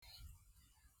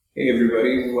Hey,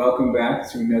 everybody, welcome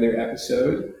back to another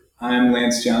episode. I'm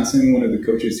Lance Johnson, one of the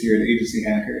coaches here at Agency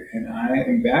Hacker, and I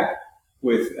am back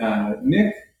with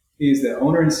Nick. He's the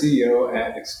owner and CEO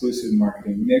at Exclusive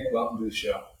Marketing. Nick, welcome to the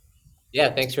show.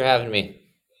 Yeah, thanks for having me.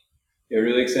 Yeah,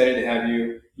 really excited to have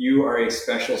you. You are a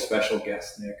special, special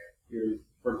guest, Nick.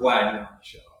 We're glad you're on the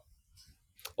show.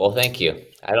 Well, thank you.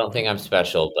 I don't think I'm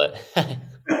special, but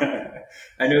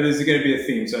I know this is going to be a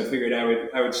theme, so I figured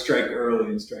I would strike early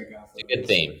and strike off it's a good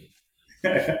theme.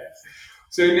 early.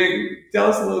 So, Nick, tell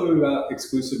us a little bit about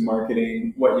exclusive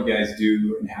marketing, what you guys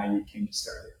do, and how you came to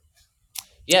start it.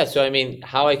 Yeah, so I mean,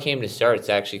 how I came to start, it's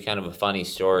actually kind of a funny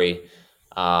story.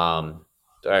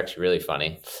 They're actually really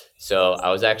funny. So I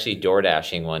was actually door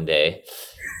dashing one day,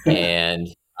 and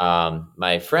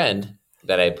my friend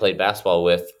that I played basketball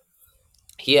with,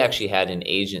 he actually had an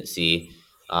agency.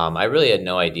 I really had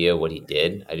no idea what he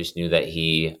did. I just knew that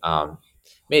he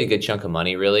made a good chunk of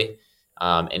money, really.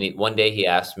 One day he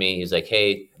asked me, he's like,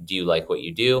 "Hey, do you like what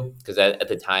you do?" Because at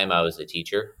the time I was a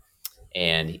teacher,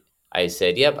 and I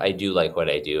said, "Yep, I do like what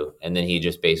I do." And then he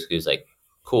just basically was like,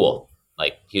 "Cool,"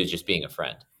 like he was just being a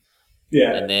friend.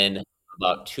 Yeah. And then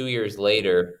about 2 years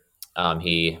later, I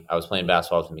was playing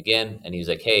basketball with him again, and he was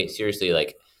like, "Hey, seriously,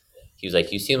 like," he was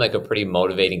like, "You seem like a pretty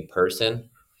motivating person.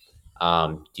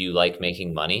 Do you like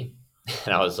making money?"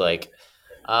 And I was like,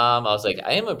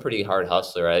 I am a pretty hard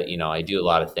hustler. I do a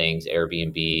lot of things,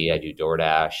 Airbnb, I do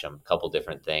DoorDash, a couple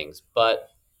different things. But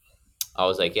I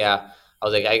was like, yeah, I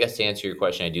was like, I guess to answer your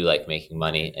question, I do like making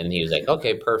money. And he was like,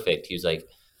 okay, perfect. He was like,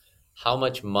 how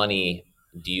much money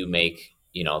do you make?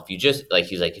 If you just like,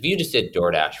 he's like, if you just did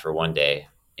DoorDash for one day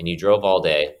and you drove all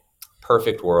day,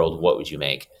 perfect world, what would you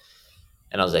make?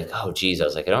 And I was like, oh, geez. I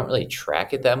was like, I don't really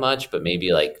track it that much, but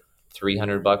maybe like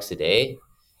 $300 a day.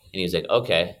 And he was like,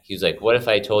 okay. He was like, what if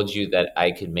I told you that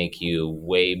I could make you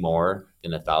way more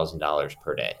than $1,000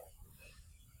 per day?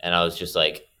 And I was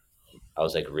like,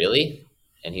 really?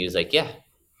 And he was like, yeah.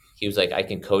 He was like, I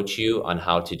can coach you on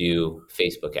how to do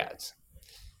Facebook ads.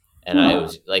 And I Huh.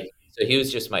 was like, so he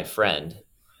was just my friend.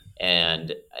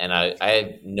 And I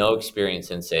had no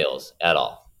experience in sales at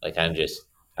all. Like I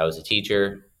was a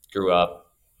teacher, grew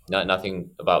up,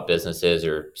 nothing about businesses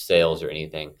or sales or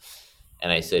anything.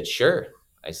 And I said, sure.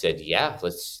 I said, yeah,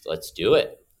 let's do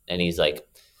it. And he's like,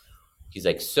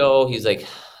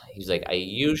 I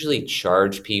usually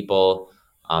charge people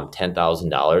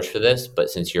 $10,000 for this,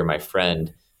 but since you're my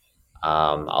friend,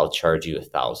 I'll charge you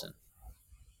 1,000. And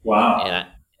Wow. I,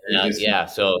 Interesting. yeah,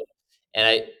 so and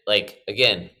I like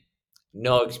again,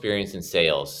 no experience in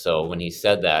sales. So when he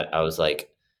said that, I was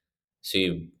like, so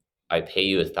I pay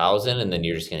you 1,000 and then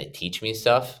you're just gonna teach me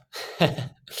stuff?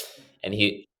 And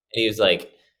he was like,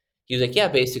 yeah,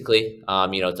 basically,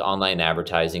 it's online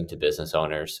advertising to business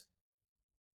owners.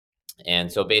 And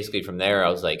so basically from there, I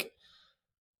was like,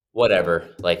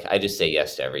 whatever. Like I just say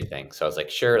yes to everything. So I was like,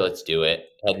 sure, let's do it.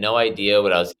 Had no idea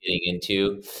what I was getting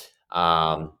into.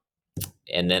 Um,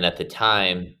 and then at the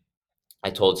time, I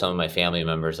told some of my family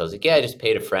members, I was like, yeah, I just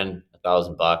paid a friend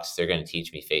 $1,000. They're going to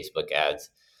teach me Facebook ads.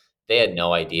 They had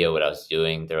no idea what I was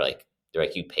doing. They're like,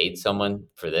 you paid someone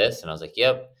for this? And I was like,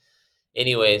 yep.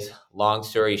 Anyways, long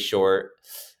story short,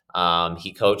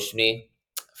 he coached me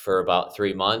for about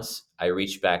 3 months. I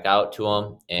reached back out to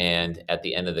him. And at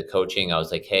the end of the coaching, I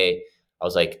was like, hey,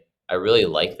 I really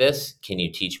like this. Can you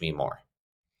teach me more?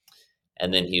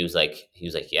 And then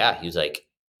yeah. He's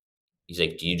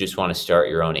like, do you just want to start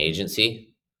your own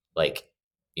agency? Like,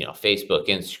 Facebook,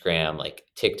 Instagram, like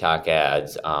TikTok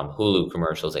ads, Hulu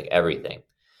commercials, like everything.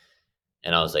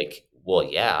 And I was like, well,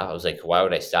 yeah. I was like, why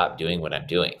would I stop doing what I'm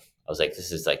doing? I was like,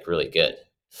 this is like really good.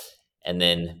 And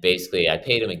then basically I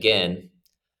paid him again.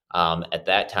 At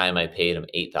that time, I paid him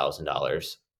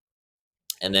 $8,000.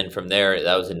 And then from there,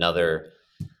 that was another,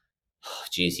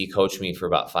 geez, he coached me for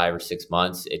about 5 or 6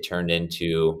 months. It turned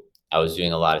into, I was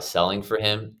doing a lot of selling for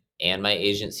him and my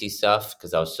agency stuff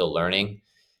because I was still learning.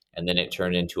 And then it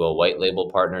turned into a white label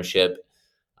partnership.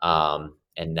 And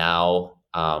now,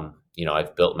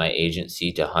 I've built my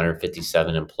agency to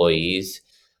 157 employees.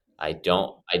 I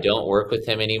don't work with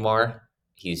him anymore.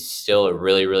 He's still a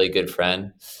really, really good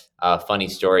friend. Funny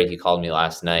story, he called me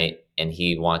last night and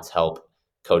he wants help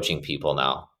coaching people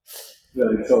now.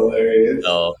 That's hilarious.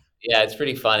 So yeah, it's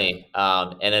pretty funny.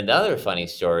 And another funny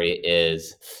story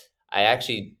is I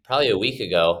actually probably a week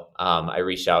ago, I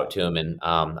reached out to him and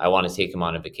I want to take him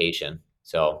on a vacation.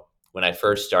 So when I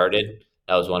first started,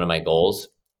 that was one of my goals.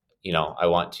 I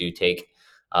want to take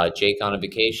Jake on a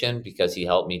vacation because he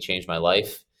helped me change my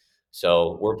life.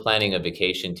 So we're planning a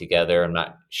vacation together. I'm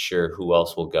not sure who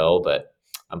else will go, but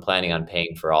I'm planning on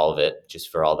paying for all of it just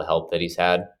for all the help that he's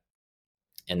had.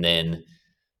 And then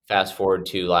fast forward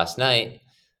to last night,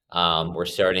 we're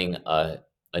starting a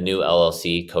new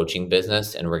LLC coaching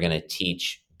business, and we're going to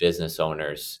teach business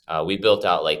owners. We built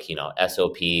out like,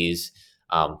 SOPs,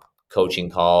 um, coaching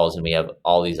calls, and we have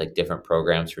all these like different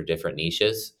programs for different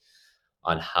niches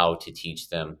on how to teach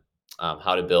them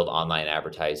how to build online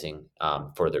advertising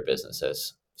for their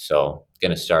businesses. So,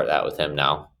 going to start that with him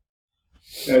now.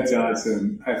 That's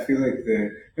awesome. I feel like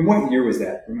and what year was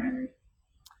that? Remind me.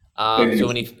 So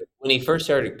Maybe when he first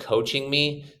started coaching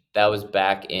me, that was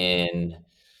back in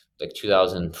like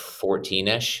 2014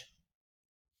 ish.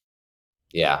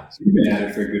 Yeah. you've been at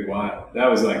it for a good while. That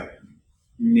was like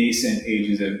nascent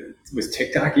ages of. Was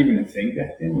TikTok even a thing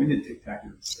back then? When did TikTok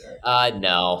even start?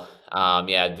 No.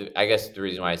 Yeah. I guess the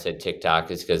reason why I said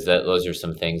TikTok is because those are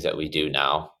some things that we do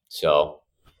now. So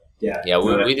Yeah. yeah,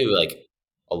 No, we do like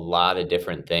a lot of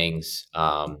different things.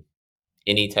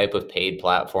 Any type of paid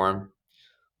platform,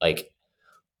 like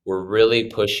we're really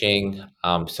pushing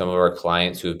some of our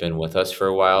clients who have been with us for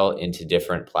a while into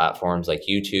different platforms like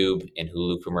YouTube and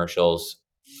Hulu commercials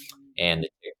and the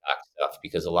TikTok stuff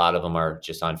because a lot of them are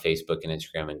just on Facebook and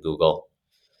Instagram and Google.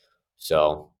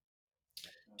 So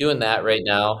doing that right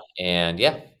now. And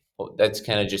yeah, well, that's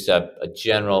kind of just a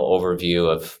general overview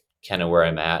of kind of where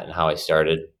I'm at and how I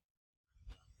started.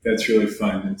 that's really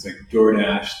fun. It's like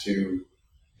DoorDash to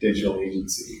digital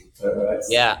agency. That's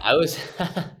Yeah, I was,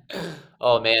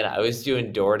 oh man, I was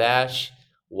doing DoorDash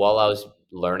while I was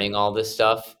learning all this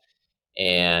stuff.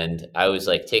 And I was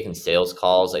like taking sales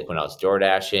calls like when I was door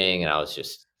dashing, and I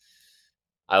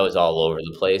was all over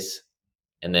the place.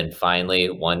 And then finally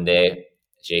one day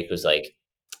Jake was like,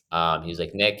 he was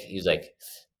like, Nick, he was like,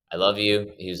 I love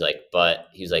you. He was like, but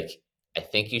he was like, I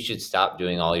think you should stop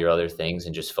doing all your other things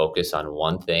and just focus on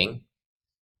one thing,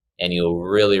 and you'll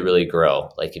really, really grow.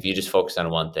 Like if you just focus on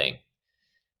one thing.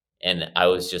 And I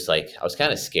was just like, I was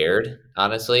kind of scared,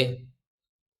 honestly.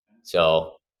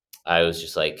 So I was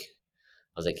just like,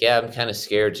 I was like, yeah, I'm kind of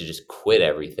scared to just quit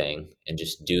everything and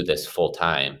just do this full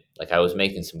time. Like I was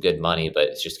making some good money, but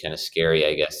it's just kind of scary,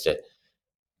 I guess, to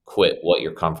quit what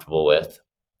you're comfortable with.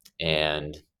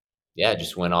 And yeah,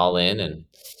 just went all in and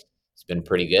it's been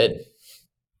pretty good.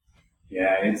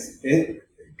 yeah. It's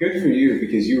good for you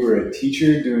because you were a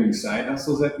teacher doing side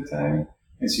hustles at the time,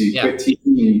 and so you Yeah. quit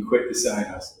teaching and you quit the side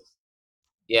hustles.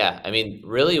 Yeah. I mean,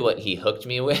 really what he hooked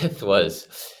me with was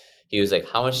he was like,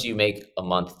 how much do you make a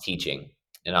month teaching?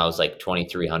 And I was like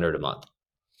 2,300 a month.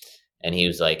 And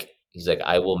he's like,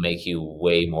 I will make you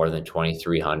way more than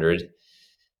 2,300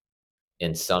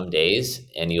 in some days,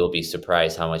 and you'll be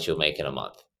surprised how much you'll make in a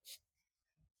month.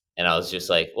 And I was just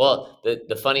like, well,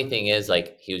 the funny thing is,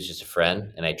 like, he was just a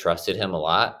friend and I trusted him a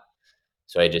lot.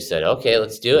 So I just said, okay,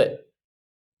 let's do it.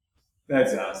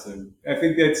 That's awesome. I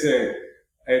think it's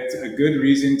a good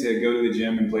reason to go to the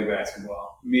gym and play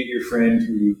basketball. Meet your friend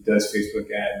who does Facebook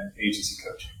ad and agency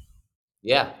coaching.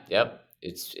 Yeah, yep.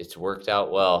 It's worked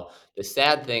out well. The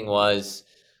sad thing was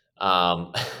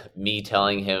um, me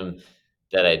telling him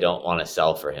that I don't want to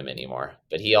sell for him anymore.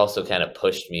 But he also kind of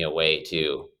pushed me away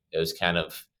too. It was kind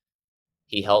of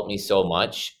he helped me so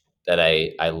much that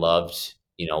I loved,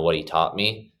 what he taught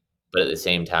me. But at the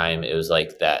same time, it was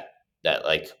like that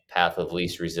like path of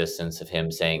least resistance of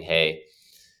him saying, "Hey,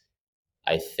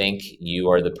 I think you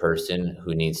are the person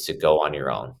who needs to go on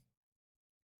your own.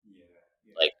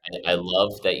 Yeah, Like I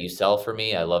love that you sell for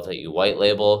me. I love that you white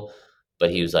label."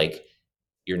 But he was like,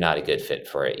 "You're not a good fit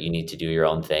for it. You need to do your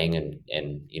own thing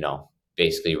and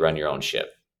basically run your own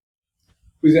ship."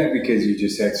 was that because you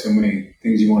just had so many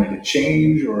things you wanted to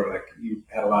change, or like you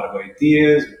had a lot of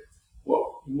ideas?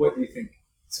 What do you think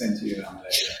sent you on that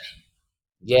direction?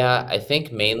 Yeah, I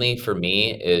think mainly for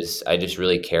me is I just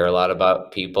really care a lot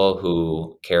about people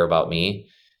who care about me,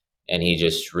 and he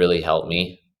just really helped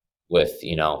me with,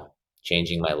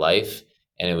 changing my life,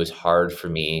 and it was hard for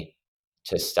me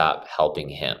to stop helping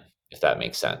him, if that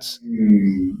makes sense.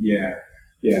 Yeah,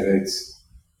 yeah,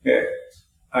 yeah,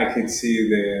 I could see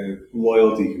the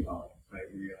loyalty component, right?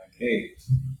 Where you're like, hey,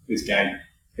 this guy,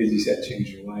 as you said, changed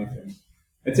your life, and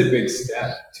it's a big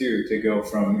step too to go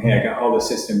from hey, I got all the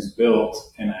systems built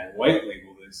and I white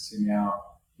label this to now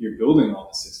you're building all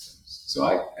the systems. So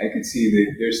I could see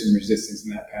that there's some resistance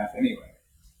in that path anyway.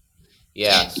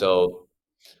 Yeah, so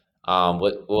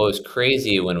what was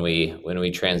crazy when we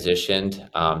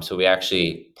transitioned, so we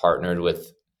actually partnered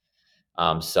with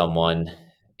someone,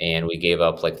 and we gave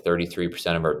up like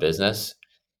 33% of our business,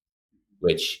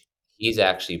 which he's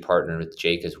actually partnered with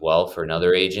Jake as well for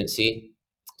another agency.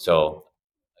 So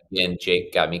again,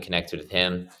 Jake got me connected with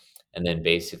him, and then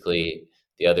basically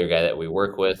the other guy that we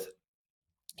work with,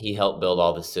 he helped build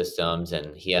all the systems,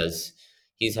 and he's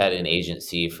had an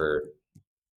agency for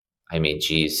I mean,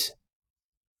 geez,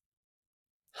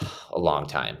 a long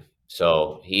time.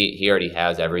 So he already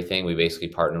has everything. We basically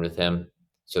partnered with him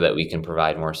so that we can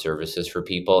provide more services for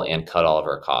people and cut all of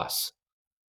our costs.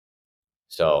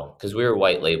 So because we were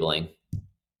white labeling,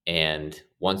 and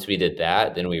once we did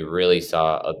that, then we really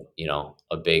saw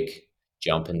a big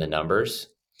jump in the numbers.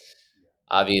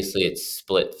 Obviously, it's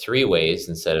split three ways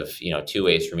instead of two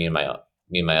ways for me and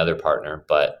my other partner.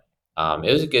 But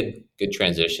it was a good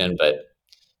transition, but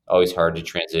always hard to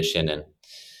transition and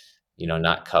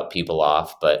not cut people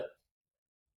off, but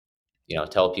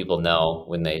tell people no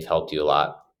when they've helped you a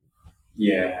lot.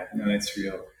 Yeah, no, that's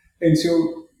real. And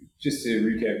so, just to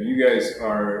recap, you guys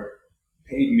are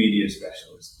paid media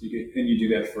specialists. And you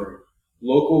do that for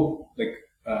local,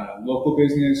 local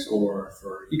business, or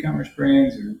for e-commerce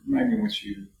brands. Or remind me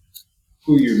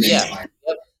who your main Yeah, client.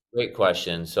 yep. Great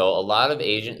question. So a lot of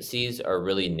agencies are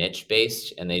really niche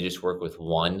based and they just work with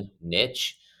one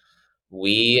niche.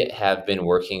 We have been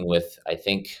working with, I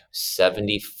think,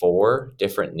 74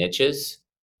 different niches.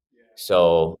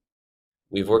 So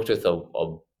we've worked with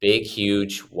a big,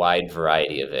 huge, wide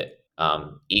variety of it.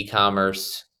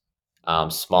 E-commerce,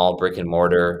 small brick and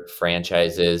mortar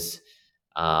franchises.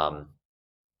 Um,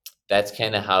 that's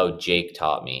kind of how Jake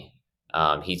taught me.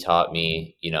 He taught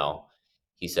me,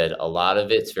 he said a lot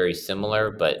of it's very similar,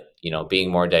 but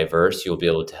being more diverse, you'll be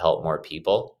able to help more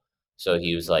people. So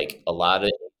he was like, a lot of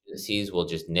agencies will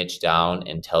just niche down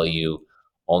and tell you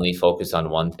only focus on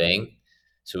one thing.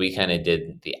 So we kind of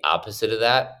did the opposite of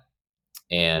that.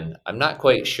 And I'm not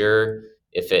quite sure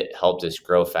if it helped us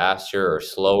grow faster or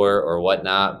slower or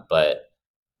whatnot, but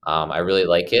I really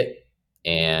like it.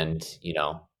 And,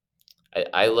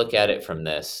 I look at it from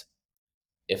this.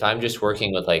 If I'm just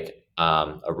working with like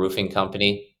a roofing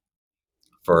company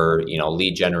for,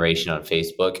 lead generation on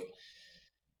Facebook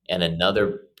and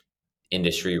another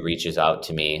industry reaches out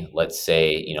to me, let's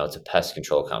say, it's a pest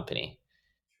control company.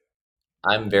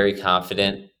 I'm very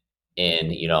confident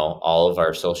in, all of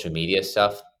our social media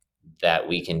stuff that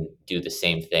we can do the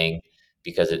same thing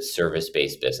because it's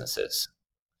service-based businesses.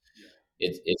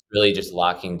 It's really just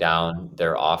locking down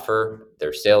their offer,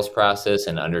 their sales process,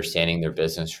 and understanding their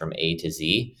business from A to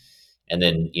Z, and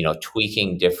then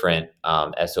tweaking different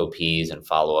SOPs and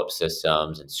follow up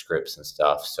systems and scripts and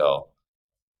stuff. So,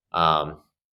 um,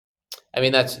 I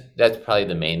mean that's probably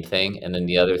the main thing, and then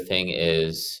the other thing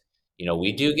is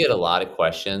we do get a lot of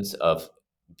questions of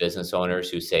business owners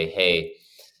who say, "Hey,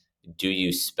 do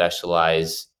you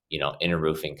specialize in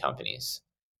roofing companies?"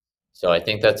 So I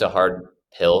think that's a hard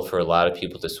pill for a lot of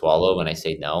people to swallow when I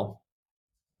say no.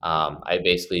 I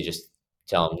basically just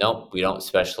tell them, nope, we don't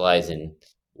specialize in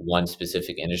one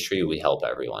specific industry. We help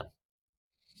everyone.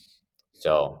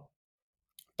 So,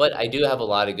 but I do have a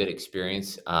lot of good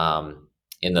experience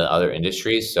in the other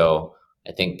industries. So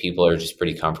I think people are just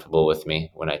pretty comfortable with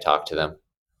me when I talk to them.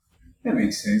 That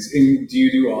makes sense. And do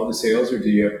you do all the sales, or do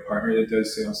you have a partner that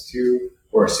does sales too,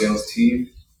 or a sales team?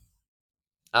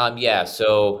 Yeah.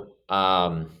 So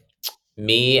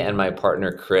me and my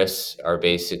partner Chris are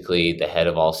basically the head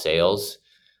of all sales.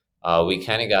 We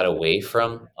kind of got away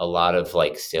from a lot of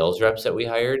like sales reps that we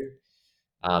hired,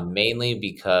 mainly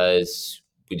because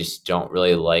we just don't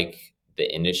really like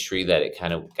the industry that it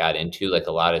kind of got into. Like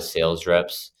a lot of sales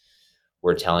reps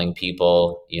were telling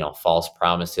people, false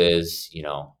promises,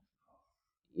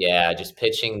 yeah, just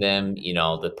pitching them,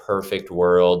 the perfect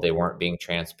world. They weren't being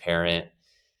transparent.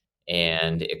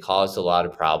 And it caused a lot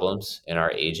of problems in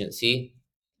our agency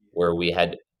where we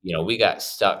had, we got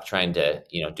stuck trying to,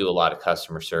 do a lot of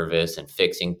customer service and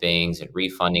fixing things and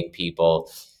refunding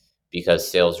people because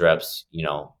sales reps,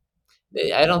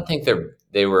 I don't think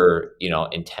they were,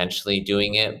 intentionally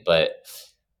doing it, but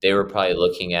they were probably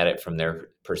looking at it from their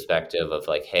perspective of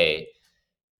like, hey,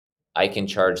 I can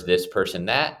charge this person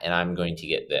that and I'm going to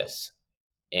get this.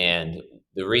 And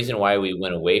the reason why we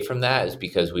went away from that is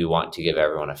because we want to give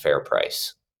everyone a fair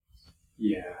price.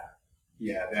 Yeah,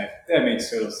 yeah, that makes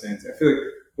total sense. I feel like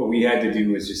what we had to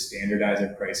do was just standardize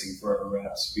our pricing for our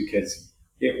reps because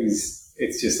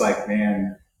it's just like,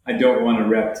 man, I don't want a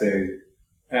rep to.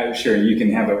 Sure, you can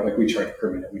have it like we charge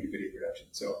per minute. We do video production,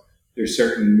 so there's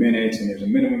certain minutes and there's a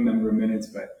minimum number of minutes,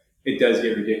 but it does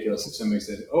get ridiculous if somebody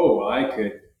says, "Oh, well, I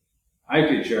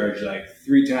could charge like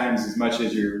three times as much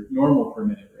as your normal per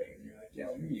minute rate." And you're like, "Yeah,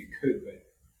 well, maybe you could, but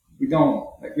we don't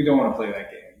want to play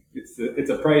that game. It's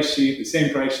a price sheet. The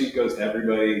same price sheet goes to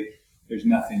everybody. There's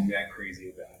nothing that crazy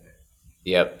about it."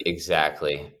 Yep,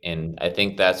 exactly. And I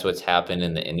think that's what's happened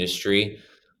in the industry.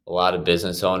 A lot of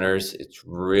business owners, it's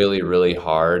really, really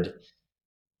hard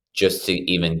just to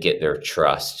even get their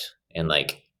trust. And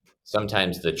like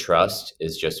sometimes the trust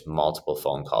is just multiple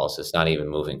phone calls. It's not even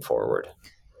moving forward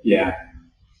Yeah.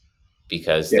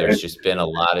 because Yeah. there's just been a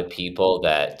lot of people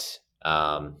that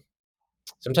um,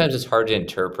 sometimes it's hard to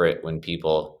interpret when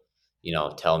people,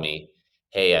 tell me,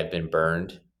 "Hey, I've been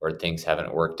burned," or things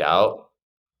haven't worked out.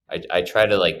 I try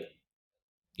to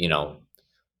you know,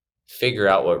 figure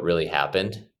out what really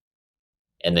happened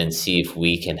and then see if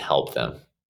we can help them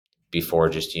before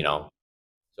just.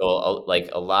 So like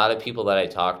a lot of people that I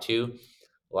talk to,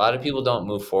 a lot of people don't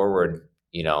move forward,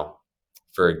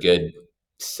 for a good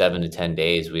 7 to 10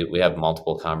 days. We have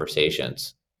multiple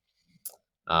conversations.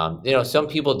 Some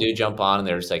people do jump on and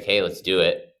they're just like, "Hey, let's do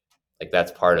it." Like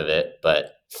that's part of it.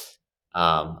 But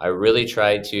I really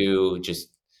try to just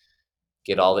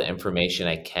get all the information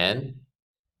I can,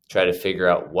 try to figure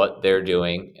out what they're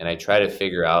doing, and I try to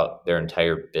figure out their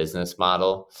entire business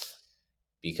model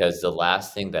because the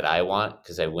last thing that I want,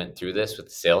 because I went through this with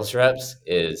the sales reps,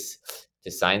 is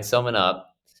to sign someone up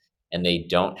and they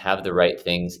don't have the right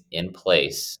things in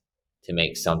place to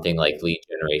make something like lead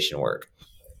generation work.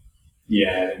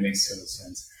 Yeah, that makes total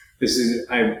sense. This is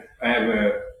I have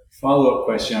a follow up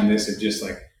question on this of just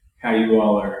like how you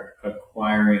all are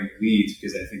acquiring leads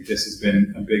because I think this has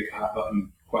been a big hot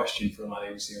button question for a lot of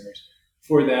agency owners.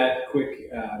 For that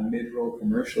quick mid roll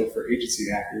commercial for Agency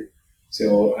Hacker.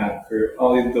 So for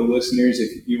all of the listeners,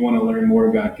 if you want to learn more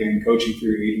about getting coaching for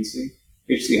your agency,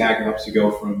 Agency Hacker helps you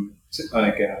go from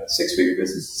like a 6 figure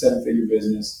business to 7 figure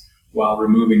business while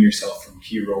removing yourself from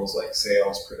key roles like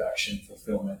sales, production,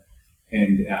 fulfillment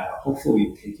and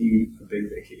hopefully taking a big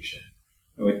vacation.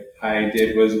 What I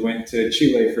did was went to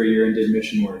Chile for a year and did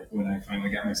mission work when I finally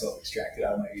got myself extracted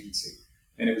out of my agency,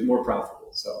 and it was more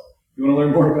profitable. So if you want to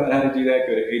learn more about how to do that,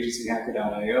 go to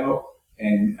agencyhacker.io,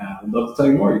 and I'd love to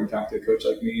tell you more. You can talk to a coach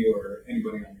like me or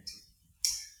anybody on your team.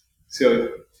 So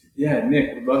yeah,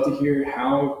 Nick, I'd love to hear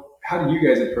how do you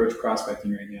guys approach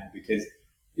prospecting right now? Because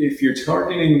if you're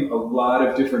targeting a lot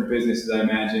of different businesses, I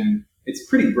imagine it's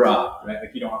pretty broad, right?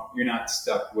 Like you're not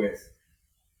stuck with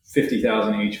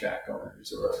 50,000 HVAC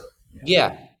owners or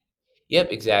Yeah.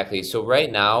 Yep, exactly. So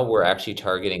right now we're actually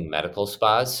targeting medical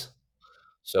spas.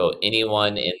 So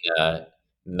anyone in the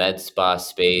med spa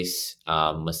space,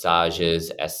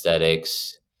 massages,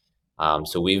 aesthetics.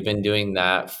 So we've been doing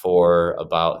that for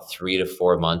about 3 to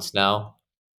 4 months now,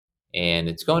 and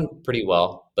it's going pretty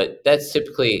well. But that's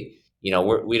typically,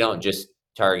 we don't just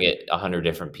target 100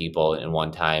 different people in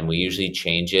one time. We usually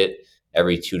change it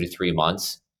every 2 to 3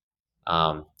 months.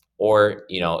 Um, or,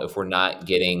 if we're not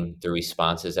getting the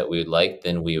responses that we would like,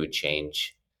 then we would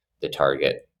change the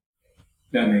target.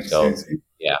 that makes So, sense.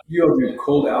 yeah, You all do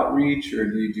cold outreach or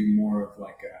do you do more of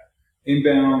like a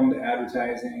inbound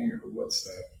advertising or what's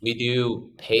the we do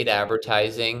paid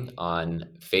advertising on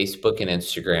Facebook and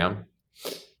Instagram.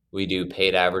 We do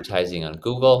paid advertising on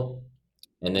Google.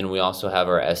 And then we also have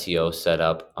our SEO set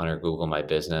up on our Google My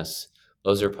Business.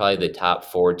 Those are probably the top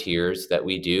 4 tiers that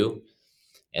we do.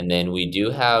 And then we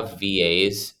do have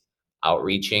VAs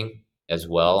outreaching as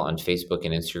well on Facebook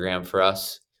and Instagram for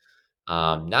us.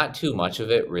 Not too much of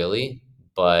it really,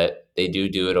 but they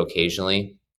do it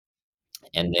occasionally.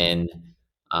 And then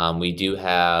we do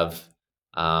have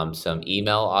some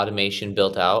email automation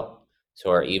built out. So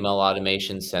our email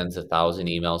automation sends 1,000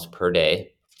 emails per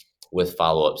day with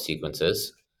follow-up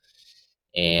sequences.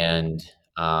 And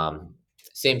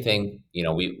same thing,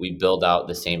 we build out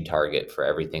the same target for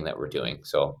everything that we're doing.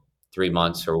 So 3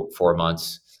 months or 4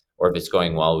 months, or if it's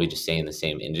going well, we just stay in the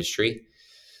same industry.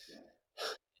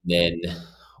 Then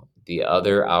the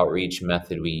other outreach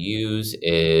method we use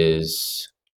is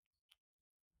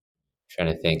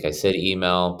trying to think. I said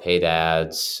email, paid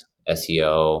ads,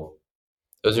 SEO.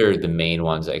 Those are the main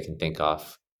ones I can think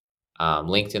of.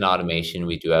 LinkedIn automation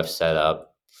we do have set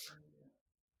up.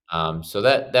 So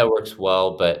that works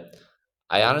well, but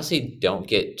I honestly don't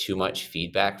get too much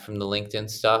feedback from the LinkedIn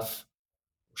stuff.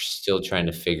 We're still trying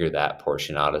to figure that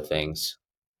portion out of things,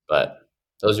 but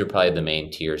those are probably the main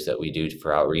tiers that we do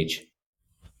for outreach.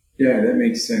 Yeah, that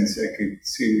makes sense. I could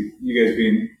see you guys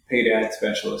being paid ad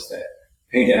specialists. That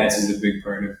paid ads is a big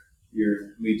part of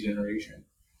your lead generation.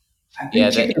 I've been Yeah,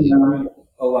 that kicking around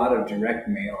a lot of direct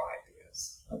mail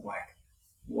ideas of like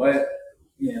what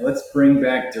let's bring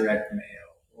back direct mail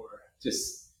or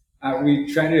just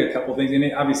we tried to do a couple things in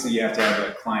it. Obviously, you have to have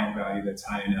a client value that's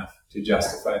high enough to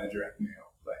justify the direct mail.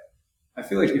 But I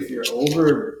feel like if you're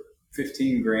over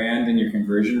 15 grand and your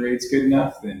conversion rate's good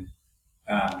enough, then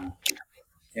um,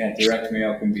 yeah, direct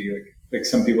mail can be like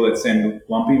some people that send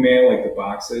lumpy mail, like the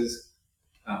boxes.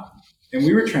 Um, and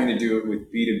we were trying to do it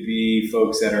with B2B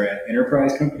folks that are at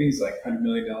enterprise companies, like $100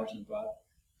 million and above.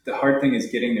 the hard thing is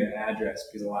getting their address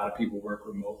because a lot of people work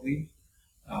remotely.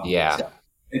 So Yeah.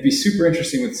 it'd be super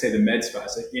interesting with, say, the med spa.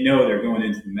 It's like, they're going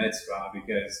into the med spa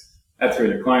because that's where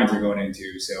their clients are going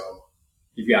into. So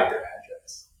you've got their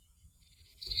address.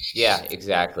 Yeah,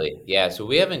 exactly. Yeah, so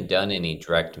we haven't done any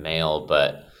direct mail,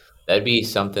 but that'd be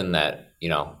something that,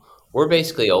 we're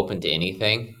basically open to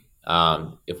anything.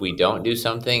 If we don't do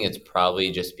something, it's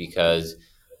probably just because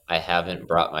I haven't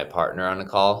brought my partner on a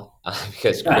call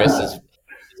because Chris is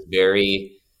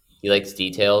very, he likes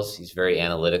details. He's very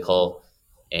analytical.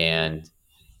 And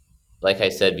like I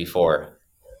said before,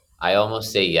 I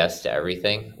almost say yes to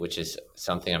everything, which is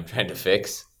something I'm trying to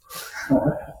fix.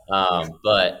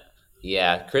 But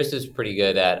yeah, Chris is pretty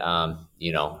good at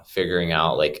figuring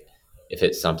out like if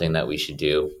it's something that we should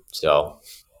do. So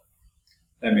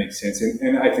That makes sense.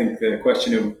 And I think the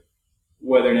question of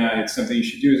whether or not it's something you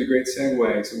should do is a great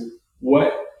segue. So,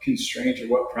 what constraint or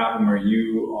what problem are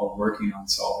you all working on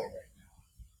solving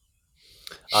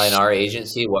right in our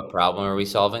agency, what problem are we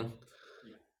solving?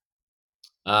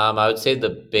 now? I would say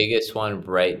the biggest one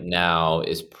right now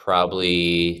is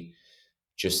probably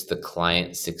just the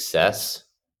client success.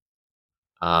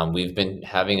 We've been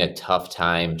having a tough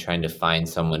time trying to find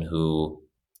someone who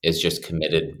is just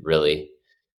committed, really.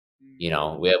 We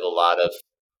have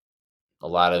a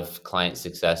lot of client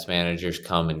success managers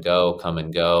come and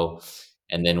go.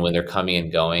 And then when they're coming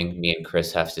and going, me and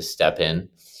Chris have to step in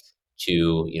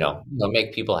to,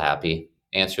 make people happy,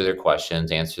 answer their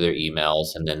questions, answer their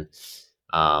emails. And then,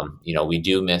 we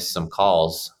do miss some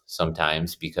calls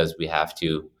sometimes because we have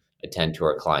to attend to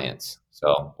our clients.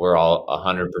 So we're all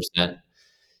 100%,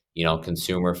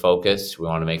 consumer focused. We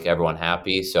want to make everyone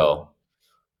happy. So,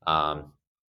 um,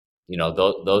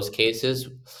 those cases,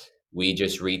 we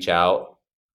just reach out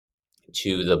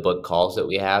to the book calls that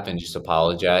we have and just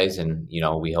apologize. And,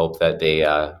 we hope that they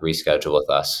reschedule with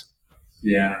us.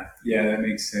 Yeah, that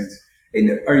makes sense.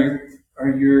 And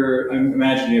I'm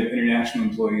imagining you have international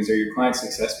employees. Are your client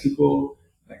success people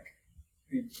like,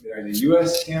 are they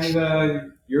U.S.,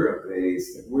 Canada, Europe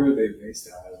based? Like, where are they based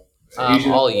out of? Asia?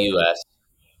 All US.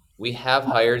 We have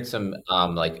hired some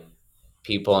like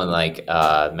people in like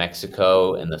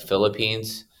Mexico and the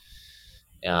Philippines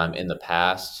in the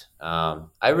past.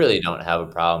 I really don't have a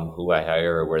problem who I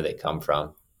hire or where they come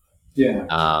from. Yeah.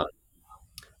 Um,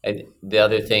 and the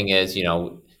other thing is,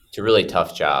 it's a really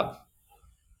tough job.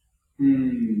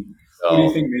 Hmm. What do you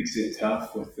So think makes it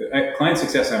tough with the client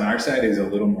success on our side is a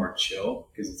little more chill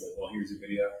because it's like, well, here's a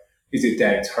video. Is it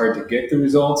that it's hard to get the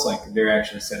results, like they're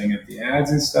actually setting up the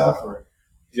ads and stuff, or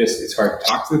just it's hard to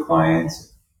talk to the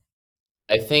clients?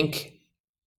 I think,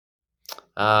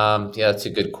 yeah, that's a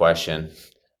good question.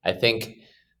 I think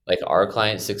like our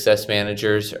client success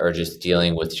managers are just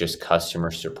dealing with just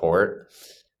customer support.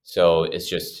 So it's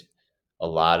just a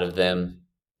lot of them,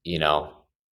 you know,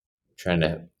 trying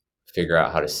to figure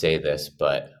out how to say this,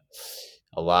 but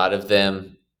a lot of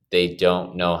them, they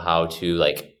don't know how to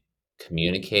like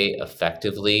communicate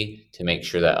effectively to make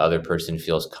sure that other person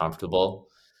feels comfortable.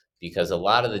 Because a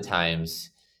lot of the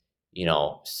times,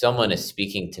 someone is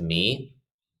speaking to me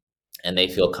and they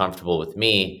feel comfortable with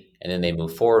me, and then they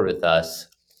move forward with us,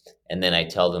 and then I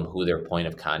tell them who their point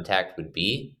of contact would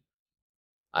be.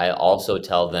 I also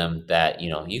tell them that,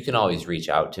 you can always reach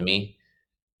out to me.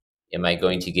 Am I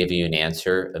going to give you an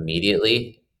answer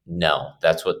immediately? No,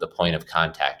 that's what the point of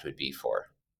contact would be for.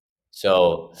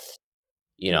 So,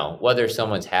 whether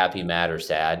someone's happy, mad, or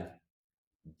sad,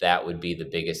 that would be the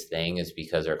biggest thing is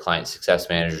because our client success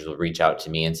managers will reach out to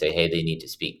me and say, hey, they need to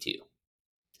speak to you.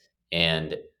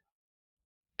 And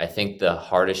I think the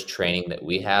hardest training that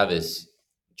we have is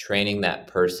training that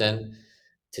person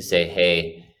to say,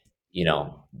 hey, you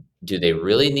know, do they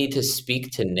really need to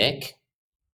speak to Nick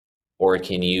or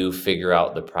can you figure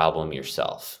out the problem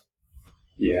yourself?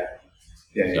 Yeah,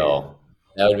 yeah. So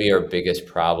that would be our biggest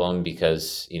problem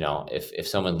because, if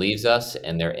someone leaves us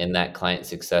and they're in that client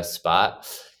success spot,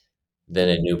 then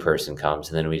a new person comes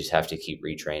and then we just have to keep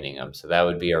retraining them. So that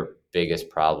would be our biggest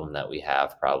problem that we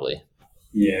have probably.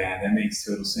 Yeah, that makes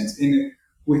total sense. And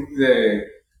with uh,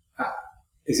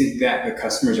 is it that the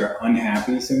customers are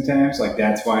unhappy sometimes? Like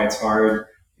that's why it's hard.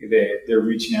 They're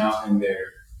reaching out and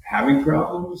they're having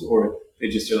problems, or they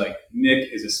just are like,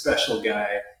 Nick is a special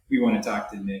guy. We want to talk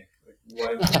to Nick.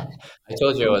 Like what? I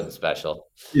told you I wasn't special.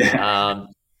 Yeah, Um,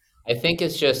 I think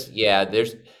it's just, yeah,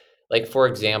 there's like, for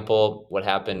example, what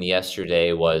happened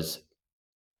yesterday was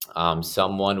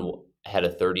someone had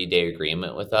a 30-day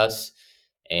agreement with us,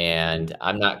 and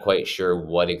I'm not quite sure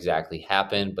what exactly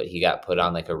happened, but he got put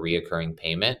on like a reoccurring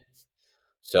payment.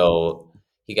 So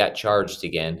he got charged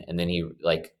again, and then he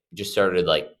like just started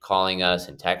like calling us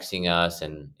and texting us,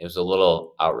 and it was a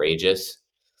little outrageous.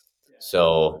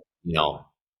 So,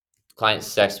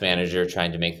 client's text manager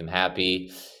trying to make them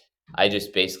happy. I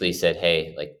just basically said,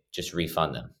 "Hey, like, just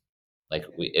refund them." Like,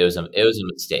 it was a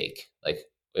mistake. Like,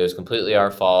 it was completely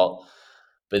our fault.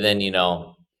 But then,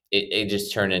 it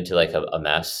just turned into like a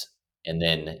mess. And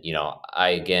then, I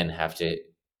again have to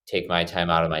take my time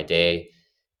out of my day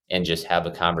and just have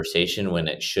a conversation when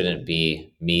it shouldn't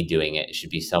be me doing it. It should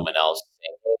be someone else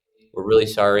saying, "Hey, we're really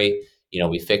sorry.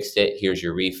 We fixed it. Here's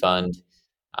your refund.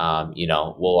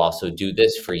 We'll also do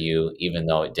this for you, even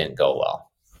though it didn't go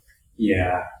well."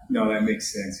 Yeah, no, that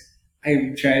makes sense.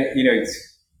 I'm trying,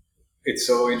 it's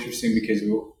so interesting because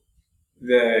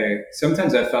the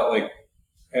sometimes I felt like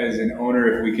as an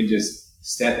owner, if we can just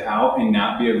step out and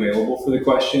not be available for the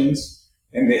questions,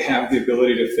 and they have the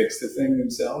ability to fix the thing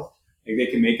themselves, like they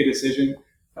can make a decision.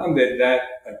 That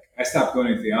like I stopped going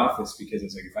into the office because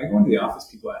it's like if I go into the office,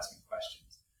 people ask me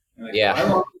questions, and like Yeah.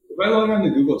 if I log on to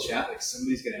Google Chat, like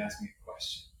somebody's gonna ask me a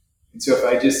question, and so if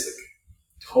I just like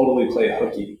totally play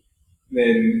hooky,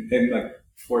 then and like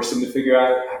force them to figure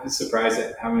out. I'm surprised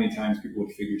at how many times people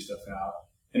would figure stuff out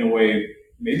in a way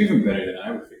maybe even better than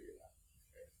I would figure it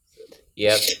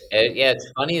Yep. Yeah,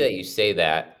 it's funny that you say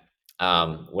that.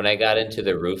 When I got into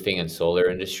the roofing and solar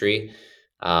industry,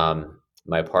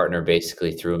 my partner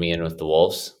basically threw me in with the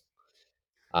wolves.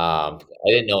 I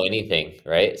didn't know anything,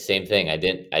 right? Same thing. I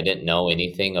didn't know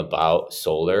anything about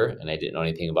solar, and I didn't know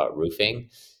anything about roofing.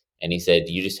 And he said,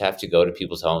 "You just have to go to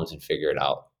people's homes and figure it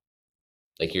out.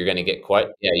 Like, you're gonna get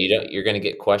you're gonna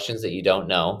get questions that you don't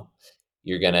know.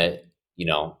 You're gonna,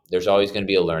 there's always gonna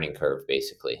be a learning curve,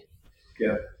 basically."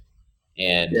 out.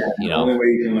 And, Yeah, the only way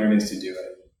you can learn is to do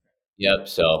it. yep.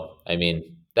 So, I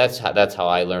mean, that's how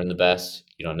I learn the best.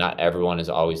 Not everyone is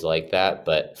always like that,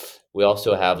 but we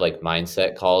also have like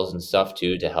mindset calls and stuff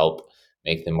too to help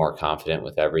make them more confident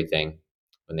with everything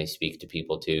when they speak to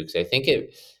people too. Because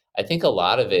I think a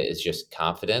lot of it is just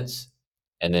confidence,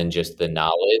 and then just the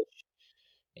knowledge,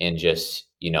 and just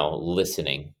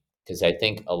listening. Because I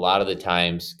think a lot of the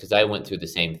times, because I went through the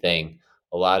same thing,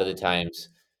 a lot of the times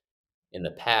in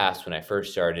the past when I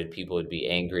first started, people would be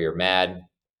angry or mad,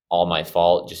 all my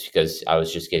fault, just because I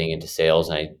was just getting into sales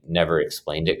and I never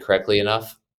explained it correctly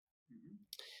enough.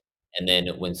 And then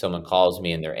when someone calls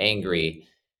me and they're angry,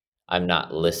 I'm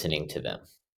not listening to them,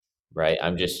 right? I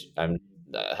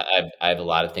have a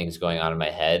lot of things going on in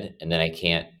my head, and then I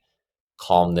can't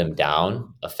calm them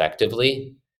down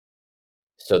effectively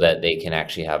so that they can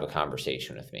actually have a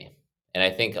conversation with me. And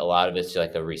I think a lot of it's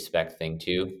like a respect thing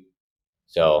too.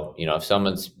 So, if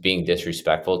someone's being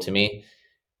disrespectful to me,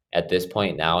 at this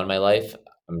point now in my life,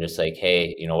 I'm just like,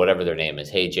 "Hey," whatever their name is,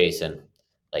 "Hey, Jason,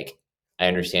 like, I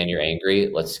understand you're angry.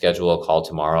 Let's schedule a call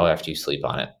tomorrow after you sleep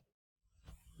on it."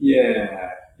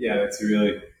 Yeah, yeah, that's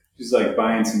really just like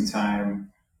buying some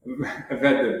time. I've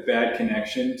had the bad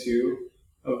connection too,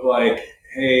 of like,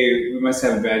 hey, we must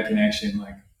have a bad connection.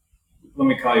 Like, let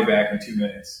me call you back in 2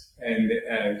 minutes, and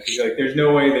like, there's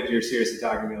no way that you're seriously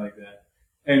talking to me like that.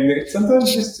 And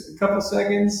sometimes just a couple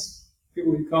seconds,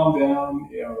 people can calm down.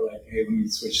 Like, hey, let me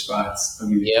switch spots.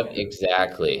 Let me Yep,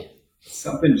 exactly.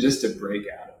 something just to break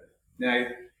out of it. Now,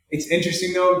 it's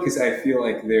interesting though because I feel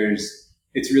like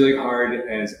it's really hard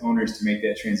as owners to make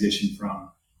that transition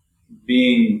from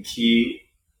being key,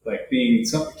 like being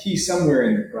key somewhere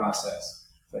in the process.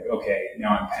 It's like, okay,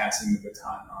 now I'm passing the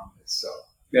baton on this. So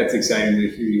that's exciting to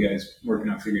hear you guys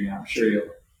working on figuring out. I'm sure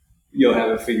you'll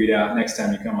have it figured out next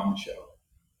time you come on the show.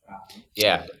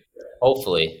 Yeah,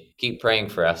 hopefully. Keep praying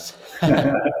for us.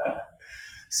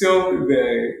 So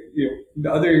the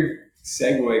other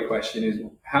segue question is,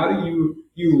 how do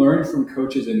you learn from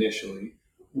coaches initially?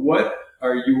 What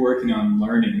are you working on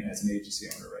learning as an agency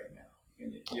owner right now?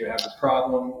 And you have a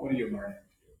problem. What are you learning?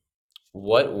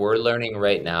 What we're learning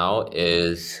right now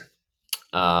is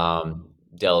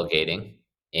delegating,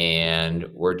 and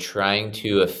we're trying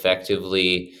to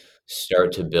effectively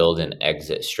start to build an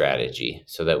exit strategy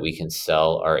so that we can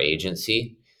sell our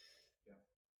agency.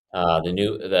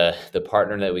 The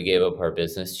partner that we gave up our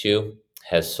business to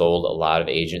has sold a lot of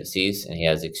agencies, and he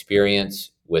has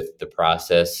experience with the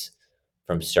process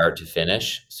from start to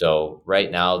finish. So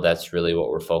right now, that's really what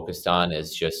we're focused on,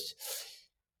 is just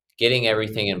getting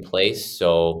everything in place.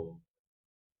 So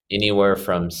anywhere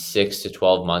from 6 to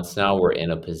 12 months now, we're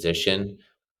in a position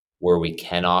where we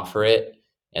can offer it,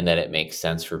 and that it makes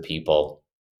sense for people,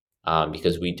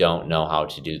 because we don't know how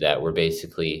to do that. We're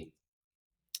basically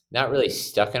not really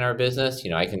stuck in our business.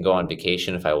 I can go on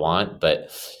vacation if I want, but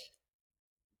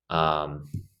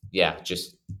yeah,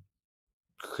 just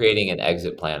creating an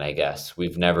exit plan, I guess.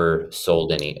 We've never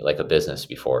sold any like a business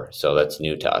before, so that's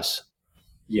new to us.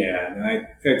 Yeah, and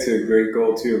that's a great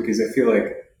goal too, because I feel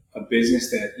like a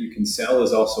business that you can sell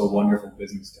is also a wonderful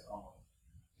business to own.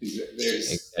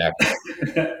 There's, Exactly.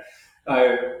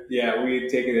 yeah, we had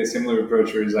taken a similar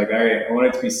approach where it's like, all right, I want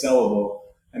it to be sellable,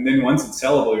 and then once it's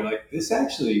sellable, you're like, this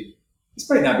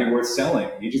might not be worth selling.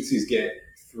 Agencies get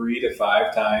 3 to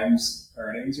 5 times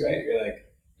earnings, right? You're like,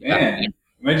 Yeah. man, I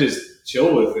might just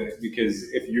chill with it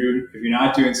because if you're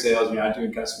not doing sales, you're not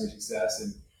doing customer success,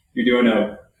 and you're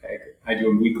doing I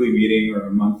do a weekly meeting or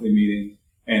a monthly meeting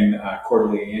and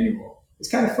quarterly annual. It's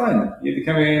kind of fun. You have to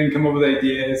come in, come up with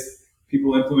ideas,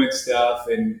 people implement stuff,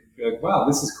 and you're like, wow,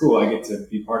 this is cool. I get to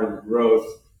be part of the growth,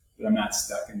 but I'm not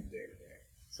stuck in the day to day.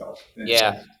 So that's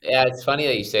Yeah, it's funny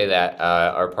that you say that.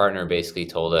 Our partner basically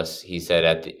told us, he said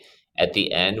at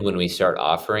the end when we start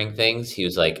offering things, he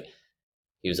was like,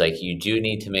 you do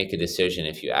need to make a decision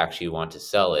if you actually want to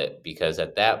sell it, because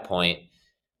at that point,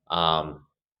 um,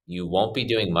 you won't be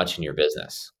doing much in your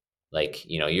business. Like,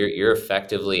 you're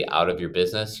effectively out of your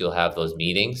business. You'll have those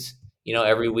meetings,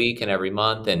 every week and every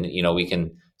month, and we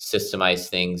can systemize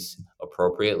things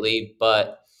appropriately.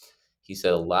 But he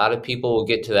said a lot of people will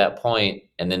get to that point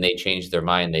and then they change their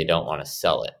mind. They don't want to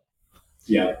sell it.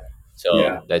 yeah, yeah.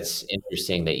 So that's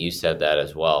interesting that you said that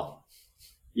as well.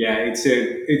 Yeah,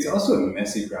 it's also a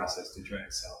messy process to try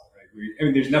to sell, right? I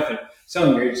mean, there's nothing.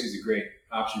 Selling your agency is a great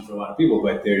option for a lot of people,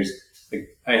 but there's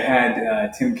like I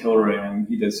had Tim Kilroy on.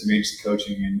 He does some agency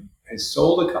coaching and has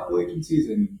sold a couple agencies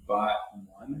and bought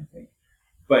one, I think.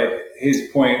 But his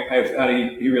point, I thought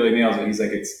he really nails it. He's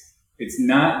like, it's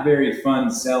not very fun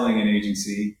selling an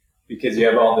agency because you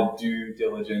have all the due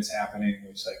diligence happening,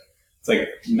 which it's like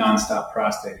nonstop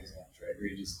prostate exams, right? Where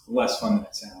you just less fun than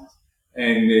it sounds.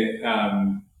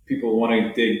 And people want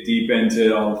to dig deep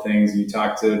into all the things. And you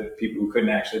talk to people who couldn't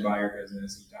actually buy your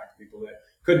business. And you talk to people that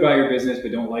could buy your business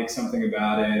but don't like something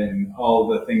about it, and all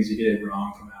the things you did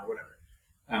wrong come out,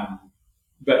 whatever.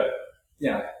 But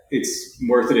yeah, it's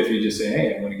worth it if you just say,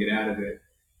 "Hey, I want to get out of it."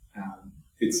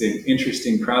 It's an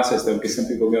interesting process though, because some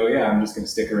people go, "Yeah, I'm just going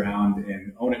to stick around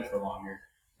and own it for longer."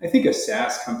 I think a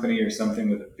SaaS company or something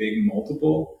with a big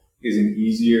multiple is an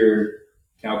easier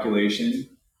calculation,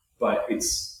 but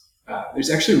it's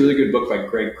there's actually a really good book by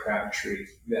Greg Crabtree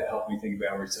that helped me think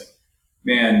about where it's like,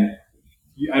 man,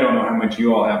 I don't know how much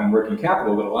you all have in working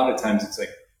capital, but a lot of times it's like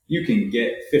you can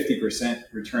get 50%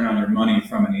 return on your money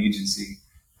from an agency,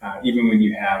 even when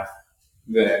you have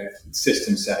the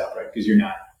system set up, right? Because you're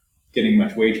not getting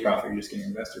much wage profit, you're just getting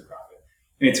investor profit.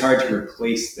 And it's hard to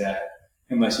replace that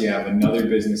unless you have another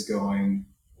business going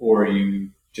or you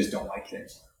just don't like it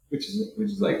anymore, which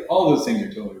is like all those things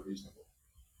are totally reasonable.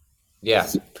 Yeah,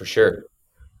 for sure.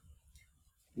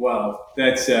 Well,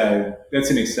 that's an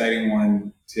exciting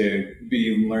one to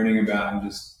be learning about, and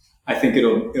just I think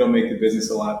it'll make the business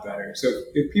a lot better. So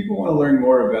if people want to learn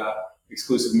more about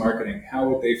exclusive marketing, how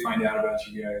would they find out about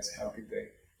you guys? How could they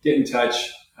get in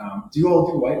touch? Do you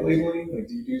all do white labeling? Like,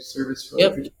 do you do service for other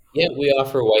Yep. people? Yeah, we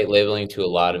offer white labeling to a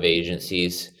lot of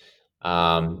agencies.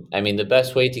 I mean, the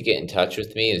best way to get in touch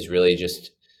with me is really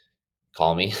just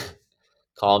call me,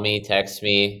 call me, text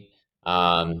me,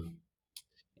 um,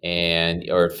 and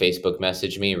or Facebook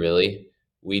message me. Really,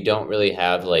 we don't really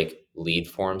have like lead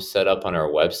forms set up on our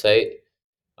website,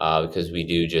 because we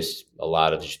do just a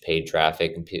lot of just paid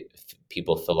traffic, and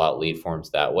people fill out lead forms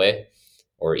that way,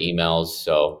 or emails.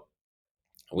 So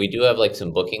we do have like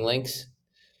some booking links,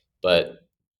 but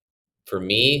for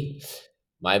me,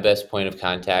 my best point of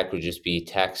contact would just be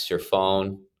text or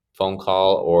phone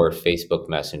call, or Facebook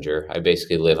Messenger. I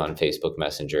basically live on Facebook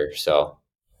Messenger, so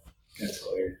That's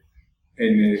hilarious.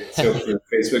 And so for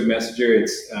Facebook Messenger,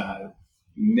 it's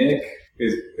Nick.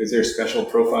 Is there a special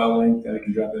profile link that I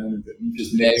can drop in?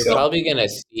 Just yeah, Nick you're Self. probably gonna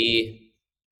see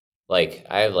like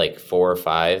I have like 4 or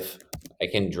 5. I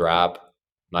can drop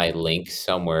my link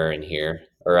somewhere in here,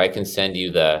 or I can send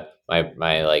you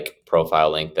my like profile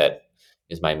link that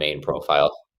is my main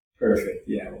profile. Perfect.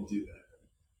 Yeah, we'll do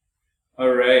that.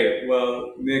 All right.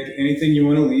 Well, Nick, anything you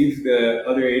want to leave the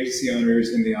other agency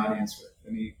owners in the audience with?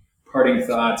 Any parting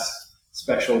thoughts,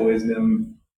 special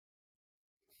wisdom?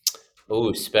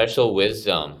 Oh, special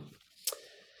wisdom.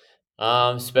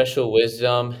 Special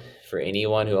wisdom for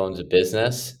anyone who owns a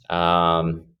business.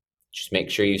 Just make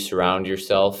sure you surround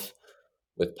yourself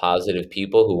with positive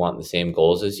people who want the same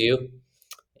goals as you,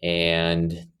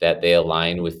 and that they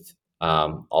align with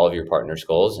all of your partner's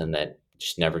goals, and that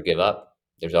just never give up.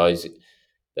 There's always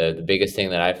the biggest thing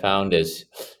that I found is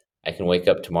I can wake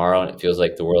up tomorrow and it feels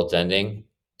like the world's ending,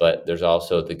 but there's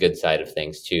also the good side of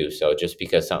things too. So just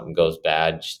because something goes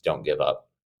bad, just don't give up.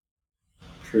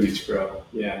 Preach, bro.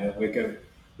 Yeah, that wake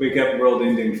up world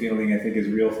ending feeling I think is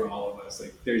real for all of us.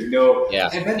 Like there's no, Yeah.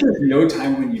 I bet there's no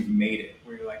time when you've made it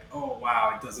where you're like, oh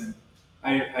wow, it doesn't.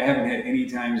 I haven't had any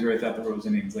times where I thought the world was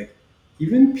ending. It's like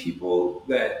even people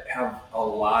that have a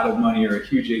lot of money or a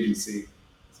huge agency,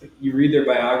 it's like you read their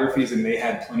biographies and they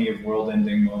had plenty of world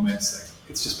ending moments. Like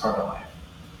it's just part of life.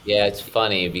 Yeah, it's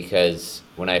funny because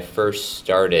when I first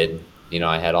started,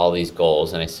 I had all these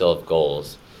goals and I still have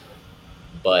goals,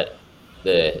 but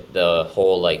the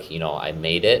whole like, I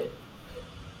made it.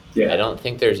 I Yeah, don't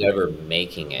think there's ever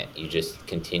making it. You just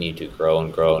continue to grow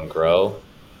and grow and grow.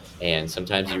 And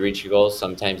sometimes you reach your goals,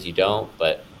 sometimes you don't,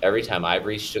 but every time I've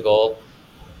reached a goal,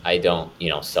 I don't,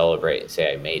 celebrate and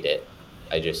say I made it.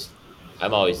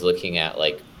 I'm always looking at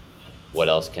like, what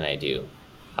else can I do?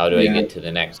 How do I yeah, get to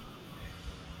the next?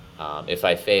 If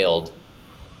I failed,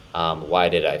 why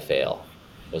did I fail?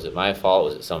 Was it my fault?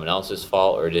 Was it someone else's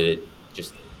fault? Or it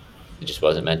just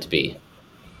wasn't meant to be?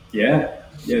 yeah,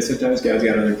 yeah. Sometimes guys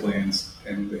got other plans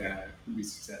and can be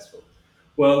successful.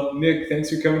 Well, Nick, thanks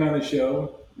for coming on the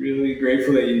show. Really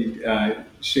grateful that you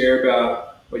share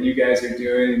about what you guys are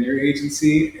doing in your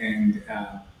agency, and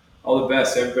all the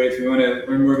best, everybody. If you want to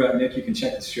learn more about Nick, you can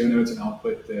check the show notes, and I'll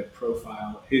put the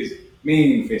profile, his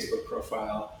main Facebook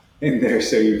profile, in there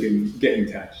so you can get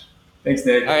in touch. Thanks,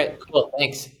 All Nick. right, cool.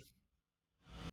 Thanks.